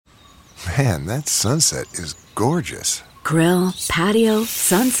Man, that sunset is gorgeous. Grill, patio,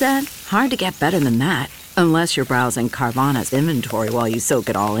 sunset. Hard to get better than that. Unless you're browsing Carvana's inventory while you soak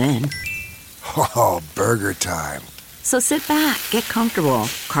it all in. Oh, burger time. So sit back, get comfortable.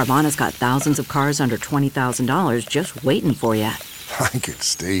 Carvana's got thousands of cars under $20,000 just waiting for you. I could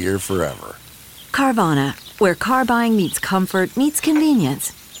stay here forever. Carvana, where car buying meets comfort meets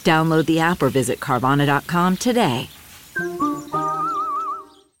convenience. Download the app or visit Carvana.com today.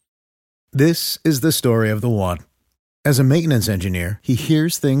 This is the story of the one. As a maintenance engineer, he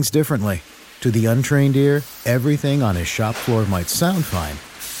hears things differently. To the untrained ear, everything on his shop floor might sound fine,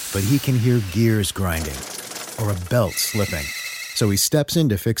 but he can hear gears grinding or a belt slipping. So he steps in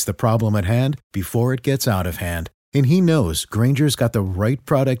to fix the problem at hand before it gets out of hand. And he knows Grainger's got the right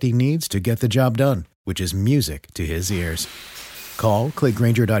product he needs to get the job done, which is music to his ears. Call, click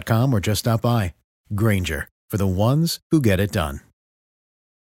Grainger.com, or just stop by. Grainger, for the ones who get it done.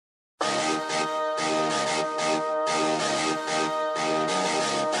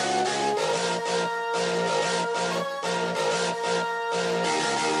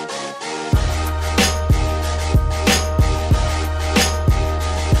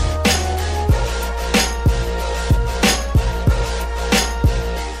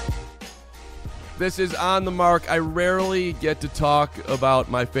 This is On the Mark. I rarely get to talk about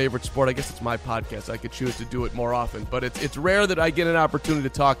my favorite sport. I guess it's my podcast. I could choose to do it more often. But it's rare that I get an opportunity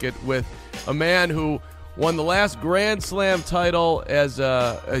to talk it with a man who won the last Grand Slam title as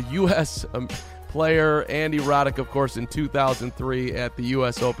a U.S. player, Andy Roddick, of course, in 2003 at the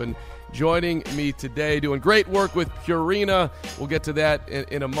U.S. Open. Joining me today, doing great work with Purina. We'll get to that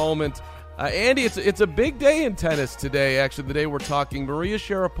in a moment. Andy, it's a big day in tennis today, actually, the day we're talking. Maria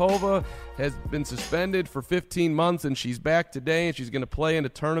Sharapova has been suspended for 15 months, and she's back today, and she's going to play in a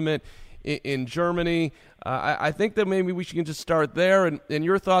tournament in Germany. I think that maybe we can just start there, and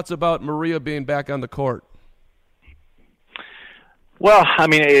your thoughts about Maria being back on the court. Well, I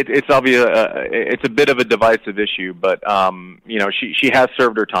mean, it's obvious. It's a bit of a divisive issue, but she has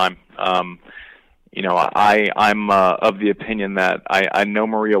served her time. I'm of the opinion that I know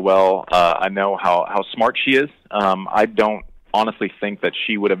Maria well. I know how smart she is. I don't honestly think that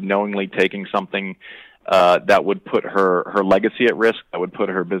she would have knowingly taken something that would put her legacy at risk, that would put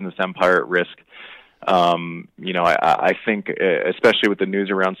her business empire at risk. I think, especially with the news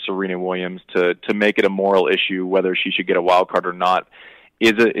around Serena Williams, to make it a moral issue whether she should get a wild card or not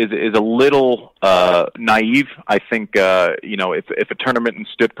is a little naive. I think if a tournament in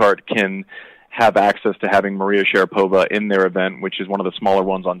Stuttgart can have access to having Maria Sharapova in their event, which is one of the smaller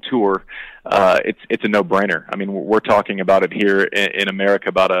ones on tour, it's a no-brainer. I mean, we're talking about it here in America,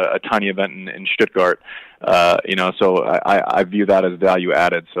 about a tiny event in Stuttgart. So I view that as value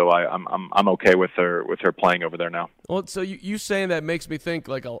added. So I'm okay with her playing over there now. Well, so you saying that makes me think,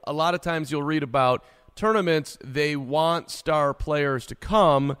 like, a lot of times you'll read about tournaments, they want star players to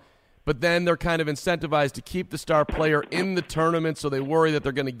come, but then they're kind of incentivized to keep the star player in the tournament, so they worry that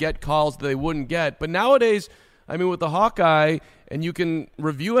they're going to get calls that they wouldn't get. But nowadays, I mean, with the Hawkeye, and you can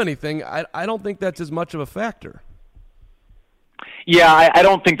review anything, I don't think that's as much of a factor. Yeah, I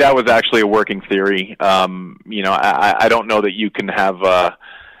don't think that was actually a working theory. I don't know that you can have,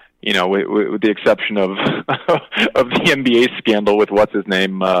 with the exception of of the NBA scandal with what's his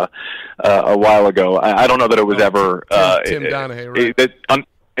name a while ago. I don't know that it was ever Tim Donahue, right?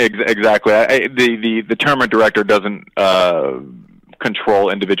 Exactly. The tournament director doesn't control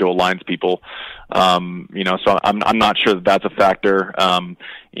individual lines people. So I'm not sure that that's a factor.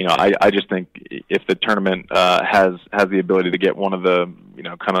 I just think if the tournament has the ability to get one of the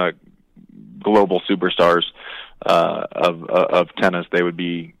kind of global superstars of tennis, they would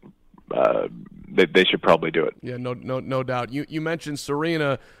be. They should probably do it. Yeah, no doubt. You mentioned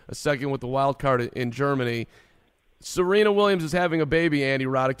Serena a second with the wild card in Germany. Serena Williams is having a baby, Andy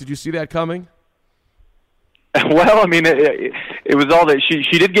Roddick. Did you see that coming? Well, I mean, it was all that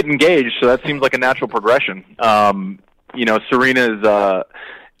she did get engaged, so that seems like a natural progression. Serena is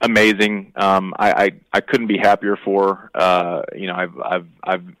amazing. I couldn't be happier for her.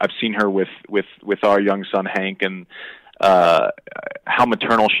 I've seen her with our young son Hank, and how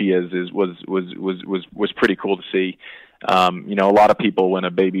maternal she was pretty cool to see. A lot of people, when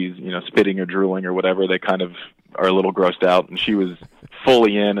a baby's spitting or drooling or whatever, they kind of are a little grossed out, and she was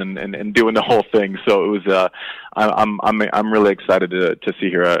fully in and doing the whole thing. So it was I'm really excited to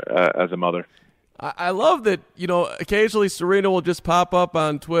see her as a mother. I love that occasionally Serena will just pop up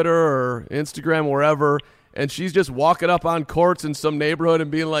on Twitter or Instagram, wherever, and she's just walking up on courts in some neighborhood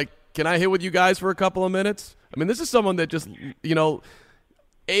and being like, "Can I hit with you guys for a couple of minutes?" I mean, this is someone that just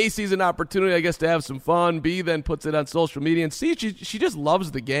A, sees an opportunity, I guess, to have some fun. B, then puts it on social media. And C, she just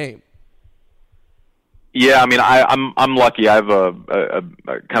loves the game. Yeah, I mean, I'm lucky. I have a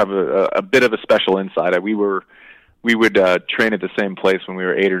kind of a bit of a special insight. We would train at the same place when we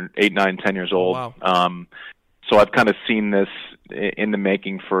were 8, 9, 10 years old. Oh, wow. So I've kind of seen this in the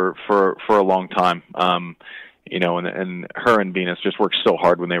making for a long time. And her and Venus just worked so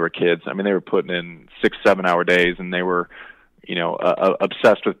hard when they were kids. I mean, they were putting in 6-7 hour days, and they were,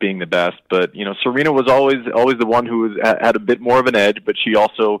 obsessed with being the best. But Serena was always the one who had a bit more of an edge. But she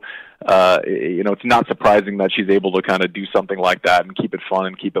also, it's not surprising that she's able to kind of do something like that and keep it fun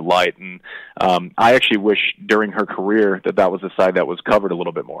and keep it light. And I actually wish during her career that was the side that was covered a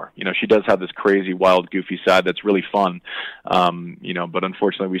little bit more. She does have this crazy, wild, goofy side that's really fun. But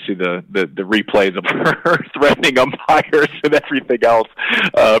unfortunately, we see the replays of her threatening umpires and everything else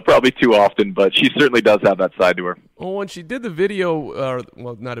probably too often. But she certainly does have that side to her. Well, when she did the video,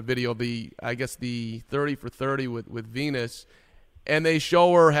 not a video, the 30 for 30 with Venus, and they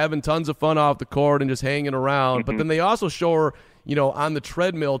show her having tons of fun off the court and just hanging around. But then they also show her, on the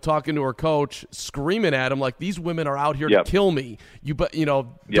treadmill talking to her coach, screaming at him like, "These women are out here to kill me."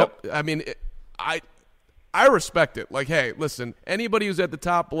 I mean, I respect it. Like, hey, listen, anybody who's at the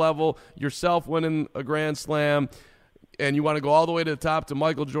top level, yourself winning a Grand Slam, and you want to go all the way to the top to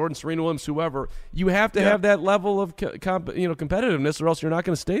Michael Jordan, Serena Williams, whoever, you have to have that level of competitiveness, or else you're not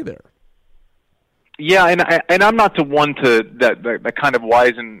going to stay there. Yeah, and I'm not the one that kind of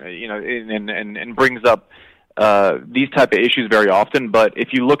wisen, and brings up these type of issues very often. But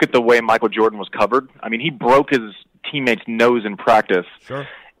if you look at the way Michael Jordan was covered, I mean, he broke his teammate's nose in practice. Sure.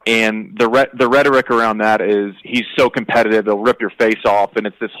 And the rhetoric around that is he's so competitive, he'll rip your face off, and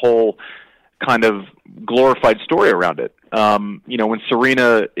it's this whole kind of glorified story around it. When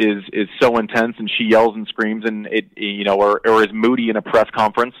Serena is so intense and she yells and screams and or is moody in a press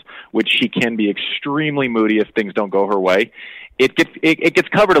conference, which she can be extremely moody if things don't go her way, it gets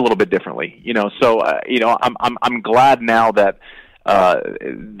covered a little bit differently. So I'm glad now that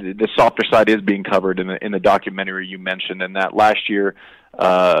the softer side is being covered in the documentary you mentioned, and that last year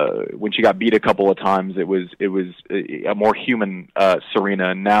when she got beat a couple of times, it was a more human Serena.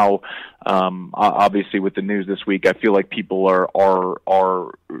 And now, obviously, with the news this week, I feel like people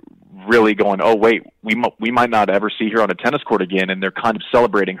are really going, "Oh, wait, we might not ever see her on a tennis court again," and they're kind of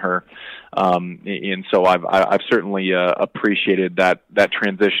celebrating her. And so I've certainly appreciated that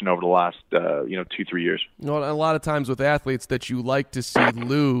transition over the last 2-3 years. A lot of times with athletes that you like to see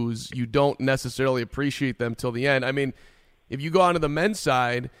lose, you don't necessarily appreciate them till the end. I mean, if you go on to the men's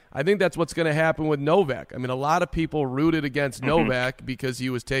side, I think that's what's going to happen with Novak. I mean, a lot of people rooted against Novak because he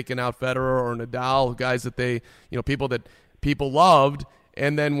was taking out Federer or Nadal, guys that people that people loved.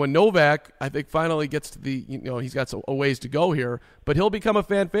 And then when Novak, I think, finally gets to he's got a ways to go here, but he'll become a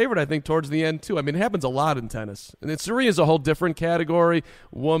fan favorite, I think, towards the end, too. I mean, it happens a lot in tennis. And then Serena's a whole different category,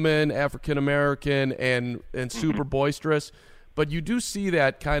 woman, African-American, and super boisterous. But you do see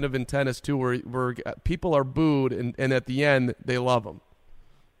that kind of in tennis, too, where people are booed, and at the end, they love them.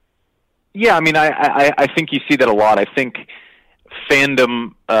 Yeah, I mean, I think you see that a lot. I think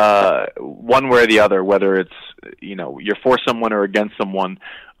fandom, one way or the other, whether it's, you're for someone or against someone,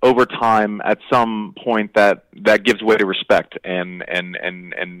 over time, at some point, that gives way to respect and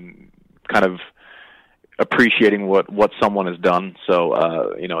kind of appreciating what someone has done.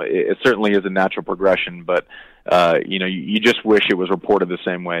 So, it certainly is a natural progression, but you just wish it was reported the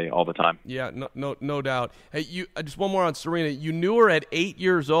same way all the time. Yeah, no doubt. Hey, just one more on Serena. You knew her at 8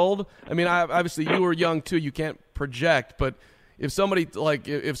 years old. I mean, obviously you were young too. You can't project, but if somebody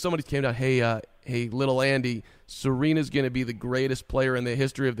came down, hey, little Andy, Serena's going to be the greatest player in the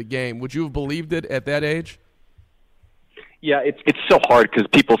history of the game, would you have believed it at that age? Yeah, it's so hard because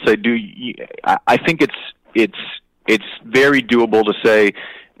people say, I think it's very doable to say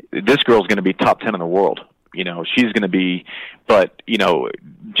this girl's going to be top 10 in the world. She's going to be, but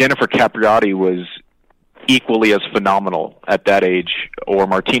Jennifer Capriati was equally as phenomenal at that age, or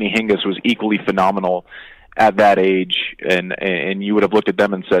Martina Hingis was equally phenomenal at that age, and you would have looked at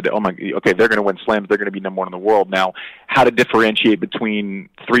them and said, "Oh my, okay, they're going to win slams. They're going to be number one in the world." Now, how to differentiate between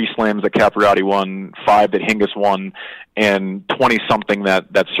 3 slams that Capriati won, 5 that Hingis won, and 20-something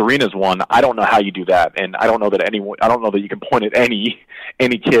that Serena's won? I don't know how you do that, and I don't know that you can point at any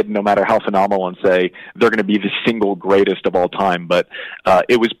kid, no matter how phenomenal, and say they're going to be the single greatest of all time. But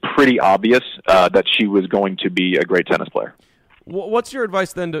it was pretty obvious that she was going to be a great tennis player. What's your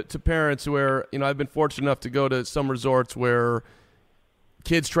advice then to parents where, I've been fortunate enough to go to some resorts where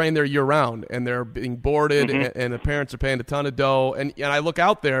kids train there year-round and they're being boarded and the parents are paying a ton of dough. And I look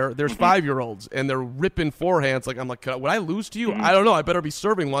out there's 5-year-olds and they're ripping forehands. I'm like, would I lose to you? I don't know. I better be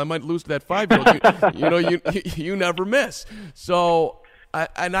serving. Well, I might lose to that 5-year-old. You never miss. So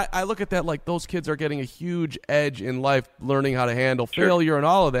I look at that like those kids are getting a huge edge in life, learning how to handle failure and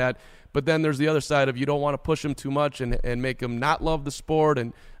all of that. But then there's the other side of you don't want to push them too much and make them not love the sport.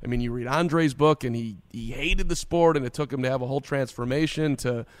 And, I mean, you read Andre's book, and he hated the sport, and it took him to have a whole transformation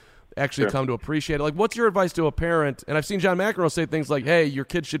to actually come to appreciate it. Like, what's your advice to a parent? And I've seen John McEnroe say things like, hey, your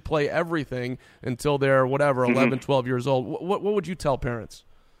kids should play everything until they're, 11, 12 years old. What would you tell parents?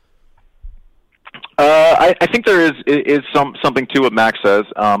 I think there is something to what Max says.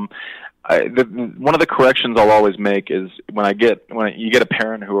 One of the corrections I'll always make is when you get a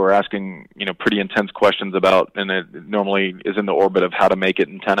parent who are asking pretty intense questions about, and it normally is in the orbit of how to make it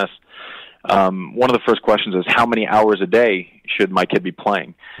in tennis. One of the first questions is how many hours a day should my kid be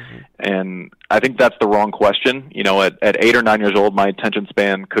playing? And I think that's the wrong question. At 8 or 9 years old, my attention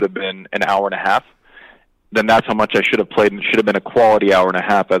span could have been an hour and a half. Then that's how much I should have played, and it should have been a quality hour and a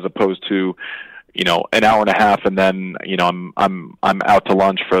half as opposed to an hour and a half, and then I'm out to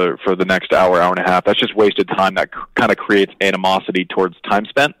lunch for the next hour and a half. That's just wasted time. That kind of creates animosity towards time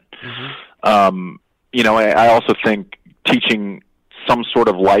spent. I also think teaching some sort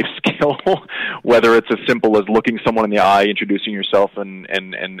of life skill, whether it's as simple as looking someone in the eye, introducing yourself, and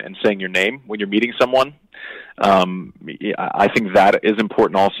saying your name when you're meeting someone. I think that is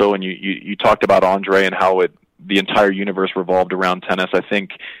important also. And you talked about Andre and how the entire universe revolved around tennis. I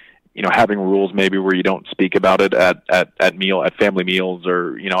think having rules maybe where you don't speak about it at family meals,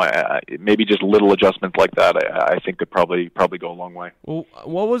 or maybe just little adjustments like that, I think could probably go a long way. Well,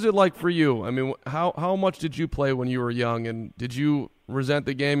 what was it like for you? I mean, how much did you play when you were young, and did you resent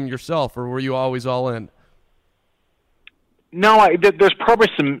the game yourself, or were you always all in? No, there's probably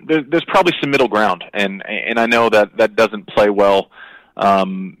some middle ground, and I know that doesn't play well.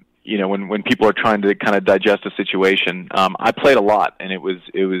 When people are trying to kind of digest a situation, I played a lot, and it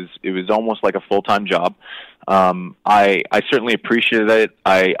was almost like a full-time job. I certainly appreciated it.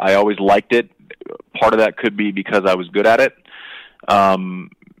 I always liked it. Part of that could be because I was good at it.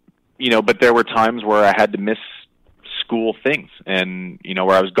 But there were times where I had to miss school things, and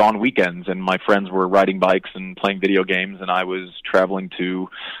where I was gone weekends, and my friends were riding bikes and playing video games, and I was traveling to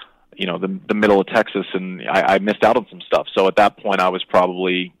the middle of Texas, and I missed out on some stuff. So at that point, I was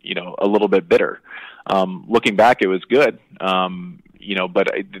probably, a little bit bitter. Looking back, it was good. But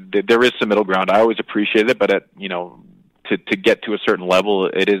there is some middle ground. I always appreciated it, but to get to a certain level,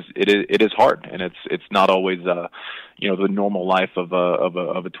 it is hard, and it's not always, the normal life of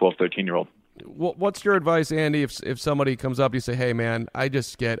a 12, 13-year-old. What's your advice, Andy, if somebody comes up, you say, hey man, I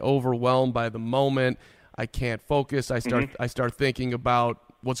just get overwhelmed by the moment. I can't focus. I start thinking about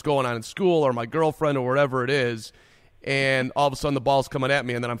what's going on in school or my girlfriend or whatever it is, and all of a sudden the ball's coming at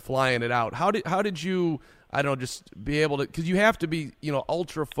me and then I'm flying it out. How did you, I don't know, just be able to, because you have to be,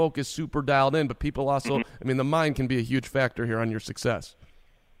 ultra focused, super dialed in, but people also, I mean, the mind can be a huge factor here on your success.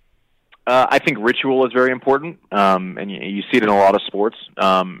 I think ritual is very important, and you see it in a lot of sports.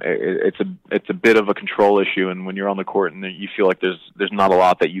 It's a bit of a control issue, and when you're on the court and you feel like there's not a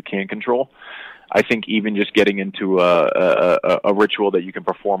lot that you can control, I think even just getting into a ritual that you can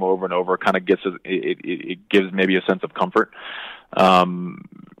perform over and over kind of it gives maybe a sense of comfort.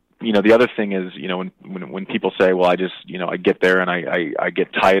 The other thing is, when people say, well, I just, I get there and I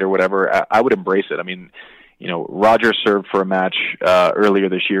get tight or whatever, I would embrace it. I mean, Roger served for a match earlier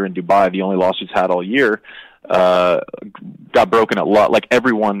this year in Dubai. The only loss he's had all year. Got broken at lot. Like,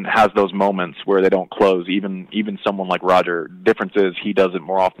 everyone has those moments where they don't close. Even someone like Roger. Difference is he does it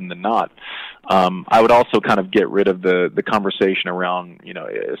more often than not. I would also kind of get rid of the conversation around,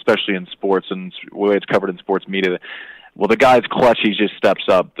 especially in sports and the way it's covered in sports media. Well, the guy's clutch, he just steps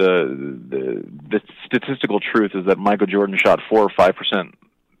up. The statistical truth is that Michael Jordan shot 4 or 5%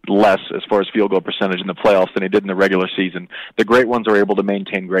 less as far as field goal percentage in the playoffs than he did in the regular season. The great ones are able to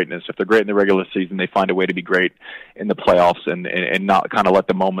maintain greatness. If they're great in the regular season, they find a way to be great in the playoffs and not kind of let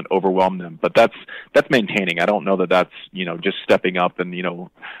the moment overwhelm them. But that's maintaining. I don't know that that's, just stepping up. And,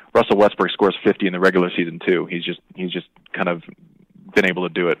 Russell Westbrook scores 50 in the regular season too. He's just kind of been able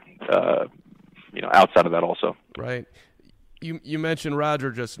to do it, outside of that also. Right. You mentioned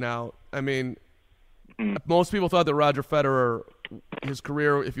Roger just now. I mean, most people thought that Roger Federer, his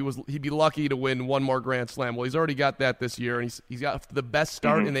career, he'd be lucky to win one more Grand Slam. Well, he's already got that this year, and he's got the best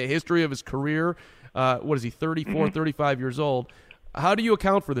start in the history of his career. What is he, 34, 35 years old? How do you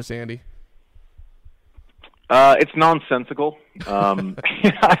account for this, Andy? It's nonsensical. I'm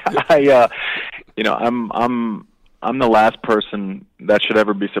the last person that should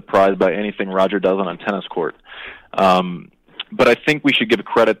ever be surprised by anything Roger does on a tennis court. But I think we should give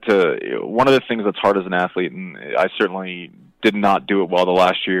credit to one of the things that's hard as an athlete, and I certainly did not do it well the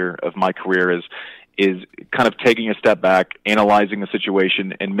last year of my career, is is kind of taking a step back, analyzing the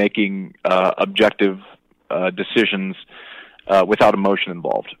situation, and making objective decisions without emotion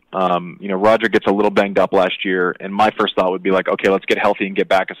involved. Roger gets a little banged up last year, and my first thought would be like, okay, let's get healthy and get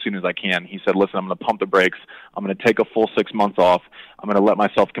back as soon as I can. He said, listen, I'm going to pump the brakes. I'm going to take a full 6 months off. I'm going to let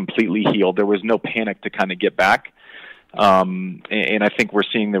myself completely heal. There was no panic to kind of get back. And I think we're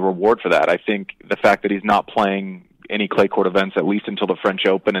seeing the reward for that. I think the fact that he's not playing any clay court events, at least until the French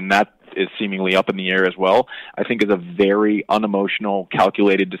Open, and that is seemingly up in the air as well, I think is a very unemotional,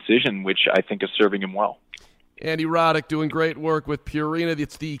 calculated decision, which I think is serving him well. Andy Roddick doing great work with Purina.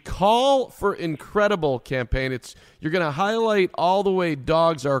 It's the Call for Incredible campaign. You're going to highlight all the way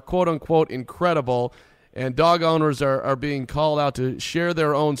dogs are quote-unquote incredible, and dog owners are being called out to share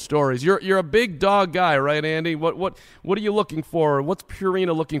their own stories. You're a big dog guy, right, Andy? What are you looking for? What's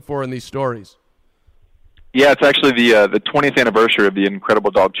Purina looking for in these stories? Yeah, it's actually the 20th anniversary of the Incredible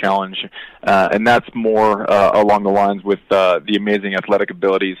Dog Challenge, and that's more along the lines with the amazing athletic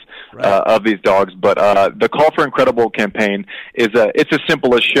abilities of these dogs. But the Call for Incredible campaign it's as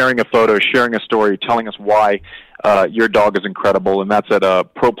simple as sharing a photo, sharing a story, telling us why your dog is incredible, and that's at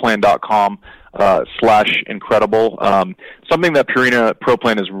ProPlan.com. /incredible. Something that Purina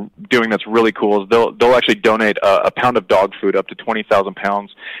ProPlan is doing that's really cool is they'll actually donate a pound of dog food, up to 20,000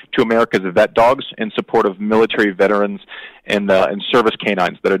 pounds, to America's vet dogs in support of military veterans and service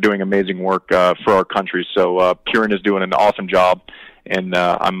canines that are doing amazing work for our country. So Purina is doing an awesome job, and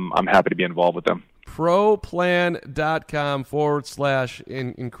I'm happy to be involved with them.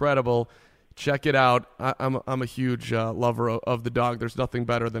 ProPlan.com/incredible. Check it out. I'm a huge lover of the dog. There's nothing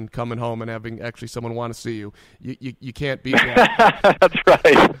better than coming home and having actually someone want to see you. You can't beat that.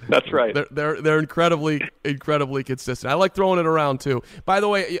 That's right. They're incredibly consistent. I like throwing it around too. By the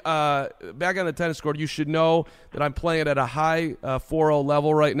way, back on the tennis court, you should know that I'm playing at a high 4-0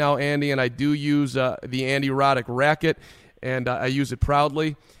 level right now, Andy, and I do use the Andy Roddick racket, and I use it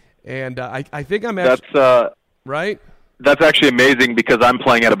proudly. And I think I'm actually right. That's actually amazing because I'm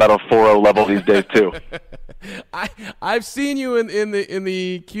playing at about a 4-0 level these days too. I've seen you in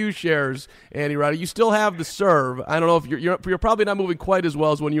the Q shares, Andy Roddick. You still have the serve. I don't know if you're probably not moving quite as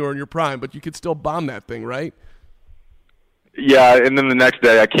well as when you were in your prime, but you could still bomb that thing, right? Yeah, and then the next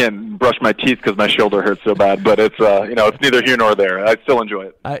day I can't brush my teeth because my shoulder hurts so bad. But it's it's neither here nor there. I still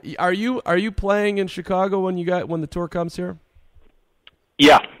enjoy it. Are you playing in Chicago when the tour comes here?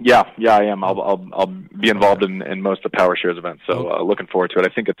 Yeah, I am. I'll be involved in most of the Power Shares events, so looking forward to it. I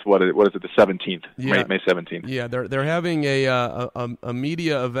think it's what is it, the 17th, yeah. May 17th. Yeah, they're having a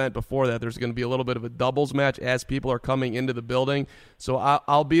media event before that. There's going to be a little bit of a doubles match as people are coming into the building. So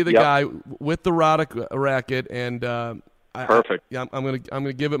I'll be the guy with the Roddick racket, and perfect. I'm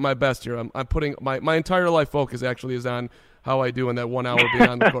gonna give it my best here. I'm putting my entire life focus actually is on how I do in that 1 hour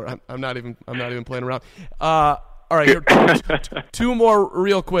beyond the court. I'm not even playing around. All right, here, two more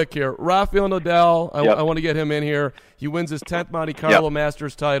real quick here. Rafael Nadal, I want to get him in here. He wins his 10th Monte Carlo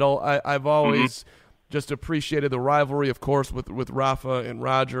Masters title. I've always just appreciated the rivalry, of course, with Rafa and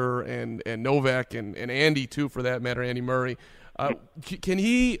Roger and Novak and Andy, too, for that matter, Andy Murray. Can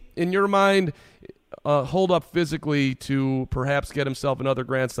he, in your mind, hold up physically to perhaps get himself another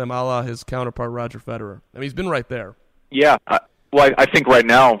Grand Slam a la his counterpart, Roger Federer? I mean, he's been right there. Yeah. Well, I think right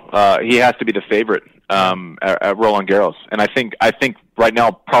now he has to be the favorite at Roland Garros, and I think right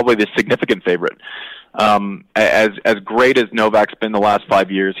now probably the significant favorite. As great as Novak's been the last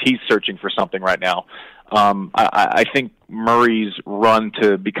 5 years, he's searching for something right now. I think Murray's run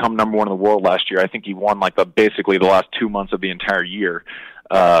to become number one in the world last year, I think he won basically the last 2 months of the entire year.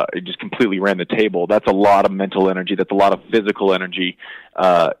 It just completely ran the table. That's a lot of mental energy. That's a lot of physical energy.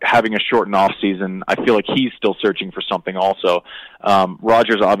 Having a shortened off season, I feel like he's still searching for something also.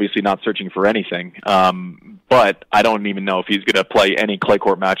 Roger's obviously not searching for anything, but I don't even know if he's going to play any clay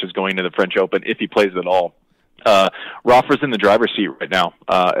court matches going to the French Open, if he plays at all. Rafa's in the driver's seat right now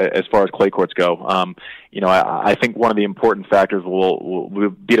as far as clay courts go. I think one of the important factors will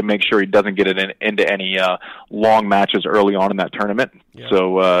be to make sure he doesn't get into any long matches early on in that tournament. Yeah.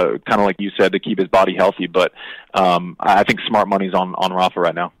 So kind of like you said, to keep his body healthy. But I think smart money's on Rafa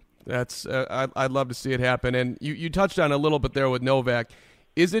right now. That's I'd love to see it happen. And you touched on a little bit there with Novak.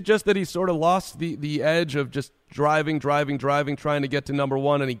 Is it just that he sort of lost the edge of just driving, trying to get to number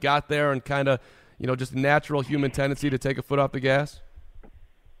one, and he got there and kind of, just natural human tendency to take a foot off the gas?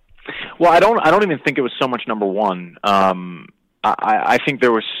 Well, I don't even think it was so much number one. I think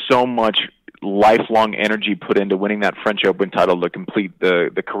there was so much lifelong energy put into winning that French Open title to complete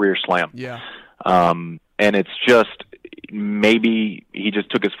the career slam. Yeah. And it's just, maybe he just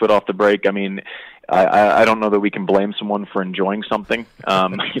took his foot off the brake. I mean, I don't know that we can blame someone for enjoying something.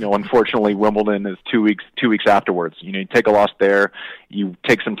 Unfortunately, Wimbledon is 2 weeks afterwards. You take a loss there, you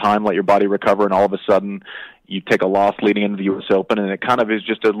take some time, let your body recover, and all of a sudden you take a loss leading into the U.S. Open, and it kind of is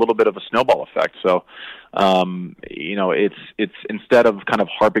just a little bit of a snowball effect. So, it's instead of kind of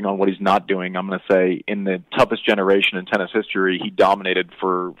harping on what he's not doing, I'm going to say in the toughest generation in tennis history, he dominated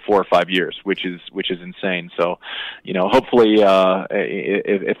for 4 or 5 years, which is insane. So, hopefully,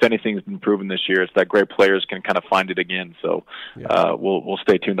 if anything's been proven this year, it's that great players can kind of find it again. So, we'll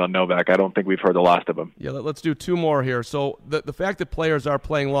stay tuned on Novak. I don't think we've heard the last of him. Yeah, let's do 2 more here. So the fact that players are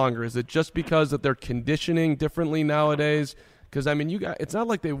playing longer, is it just because that they're conditioning differently nowadays? Because, I mean, it's not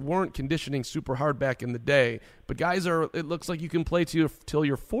like they weren't conditioning super hard back in the day, but guys it looks like you can play till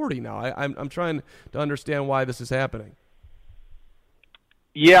you're 40 now. I'm trying to understand why this is happening.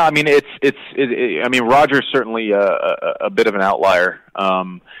 Yeah, I mean, Roger's certainly a bit of an outlier.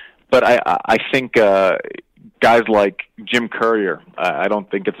 But I think guys like Jim Courier, I don't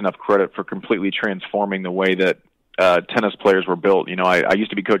think it's enough credit for completely transforming the way that tennis players were built. I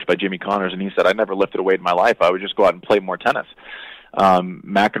used to be coached by Jimmy Connors, and he said, I never lifted a weight in my life. I would just go out and play more tennis.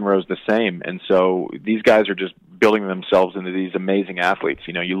 McEnroe's the same. And so these guys are just building themselves into these amazing athletes.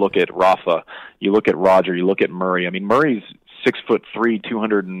 You look at Rafa, you look at Roger, you look at Murray. I mean, Murray's 6'3",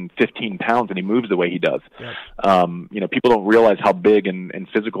 215 pounds, and he moves the way he does. Yeah. People don't realize how big and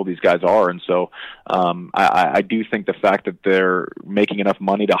physical these guys are. And so I do think the fact that they're making enough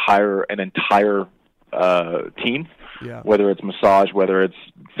money to hire an entire team, whether it's massage, whether it's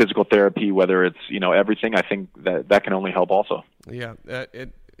physical therapy, whether it's everything, I think that can only help also. Yeah,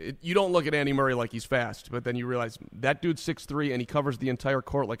 you don't look at Andy Murray like he's fast, but then you realize that dude's 6'3" and he covers the entire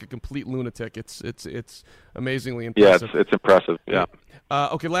court like a complete lunatic. It's amazingly impressive. Yeah, it's impressive. Yeah.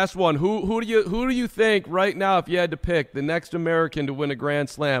 Okay, last one. Who do you think right now, if you had to pick the next American to win a Grand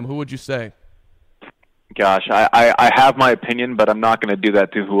Slam, who would you say? Gosh, I have my opinion, but I'm not going to do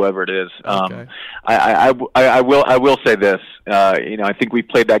that to whoever it is. Okay. I will say this. I think we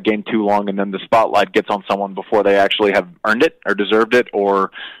played that game too long, and then the spotlight gets on someone before they actually have earned it or deserved it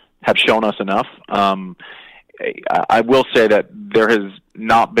or have shown us enough. I will say that there has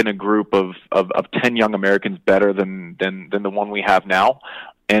not been a group of 10 young Americans better than the one we have now.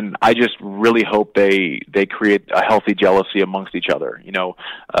 And I just really hope they create a healthy jealousy amongst each other.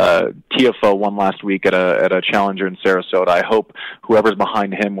 Tiafoe won last week at a challenger in Sarasota. I hope whoever's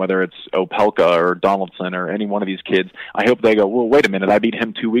behind him, whether it's Opelka or Donaldson or any one of these kids, I hope they go, well, wait a minute, I beat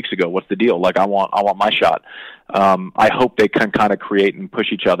him 2 weeks ago. What's the deal? Like, I want my shot. I hope they can kind of create and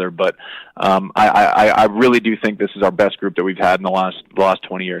push each other, but I really do think this is our best group that we've had in the last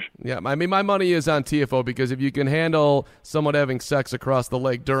 20 years. Yeah, I mean, my money is on Tiafoe, because if you can handle someone having sex across the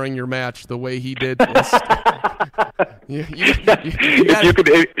lake during your match the way he did, if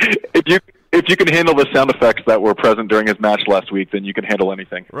you can handle the sound effects that were present during his match last week, then you can handle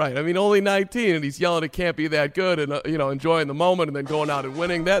anything. Right. I mean, only 19, and he's yelling, "It can't be that good," and enjoying the moment, and then going out and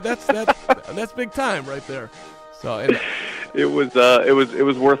winning. That's big time right there. So it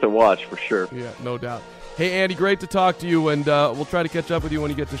was worth a watch for sure. Yeah, no doubt. Hey, Andy, great to talk to you, and we'll try to catch up with you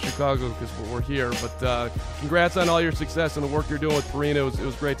when you get to Chicago, because we're here. But congrats on all your success and the work you're doing with Purina. It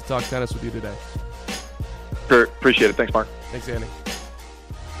was great to talk tennis with you today. Sure, appreciate it. Thanks, Mark. Thanks, Andy.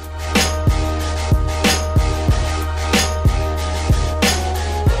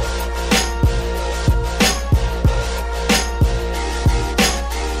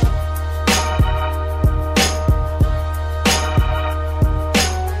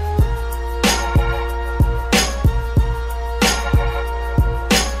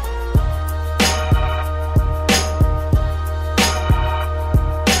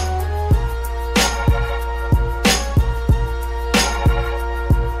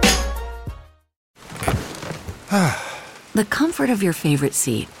 The comfort of your favorite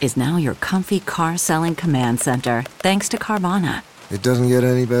seat is now your comfy car selling command center, thanks to Carvana. It doesn't get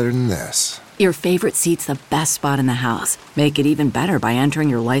any better than this. Your favorite seat's the best spot in the house. Make it even better by entering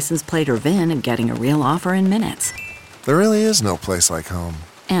your license plate or VIN and getting a real offer in minutes. There really is no place like home.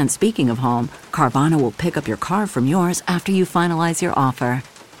 And speaking of home, Carvana will pick up your car from yours after you finalize your offer.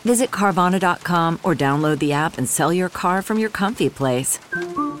 Visit Carvana.com or download the app and sell your car from your comfy place.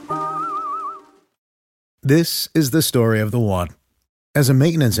 This is the story of the one. As a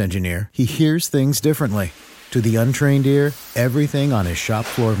maintenance engineer, he hears things differently. To the untrained ear, everything on his shop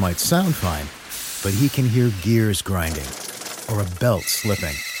floor might sound fine, but he can hear gears grinding or a belt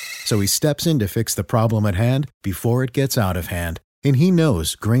slipping. So he steps in to fix the problem at hand before it gets out of hand. And he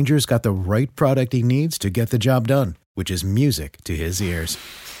knows Grainger's got the right product he needs to get the job done, which is music to his ears.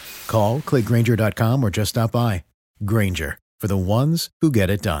 Call, click Grainger.com, or just stop by. Grainger, for the ones who get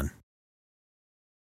it done.